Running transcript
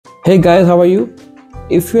Hey guys, how are you?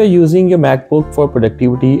 If you are using your MacBook for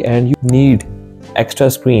productivity and you need extra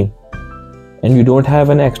screen and you don't have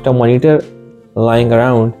an extra monitor lying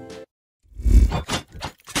around,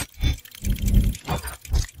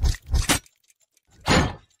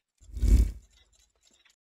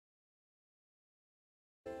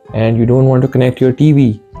 and you don't want to connect your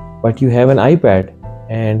TV, but you have an iPad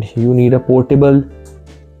and you need a portable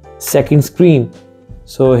second screen.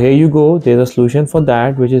 So here you go, there's a solution for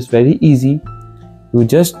that which is very easy. You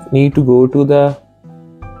just need to go to the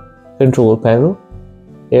control panel.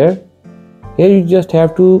 Here you just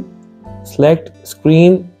have to select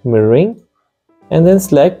screen mirroring and then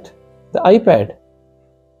select the iPad.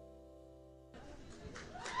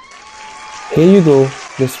 Here you go,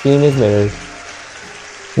 the screen is mirrored.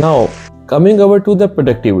 Now coming over to the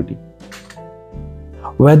productivity,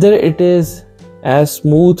 whether it is as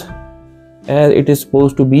smooth as it is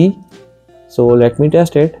supposed to be. So let me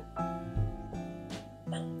test it,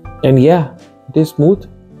 and yeah, it is smooth.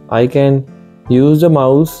 I can use the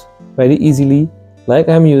mouse very easily like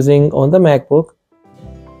I'm using on the MacBook,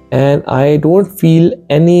 and I don't feel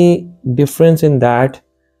any difference in that.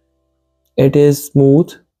 It is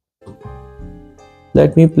smooth.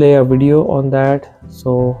 Let me play a video on that.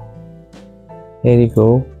 So here you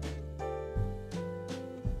go.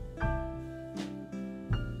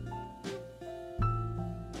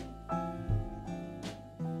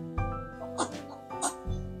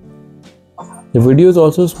 The video is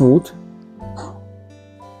also smooth.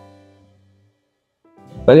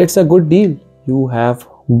 Well, it's a good deal. You have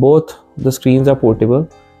both the screens are portable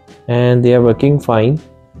and they are working fine.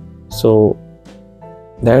 So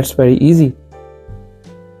that's very easy.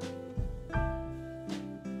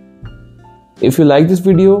 If you like this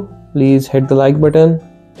video, please hit the like button.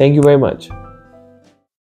 Thank you very much.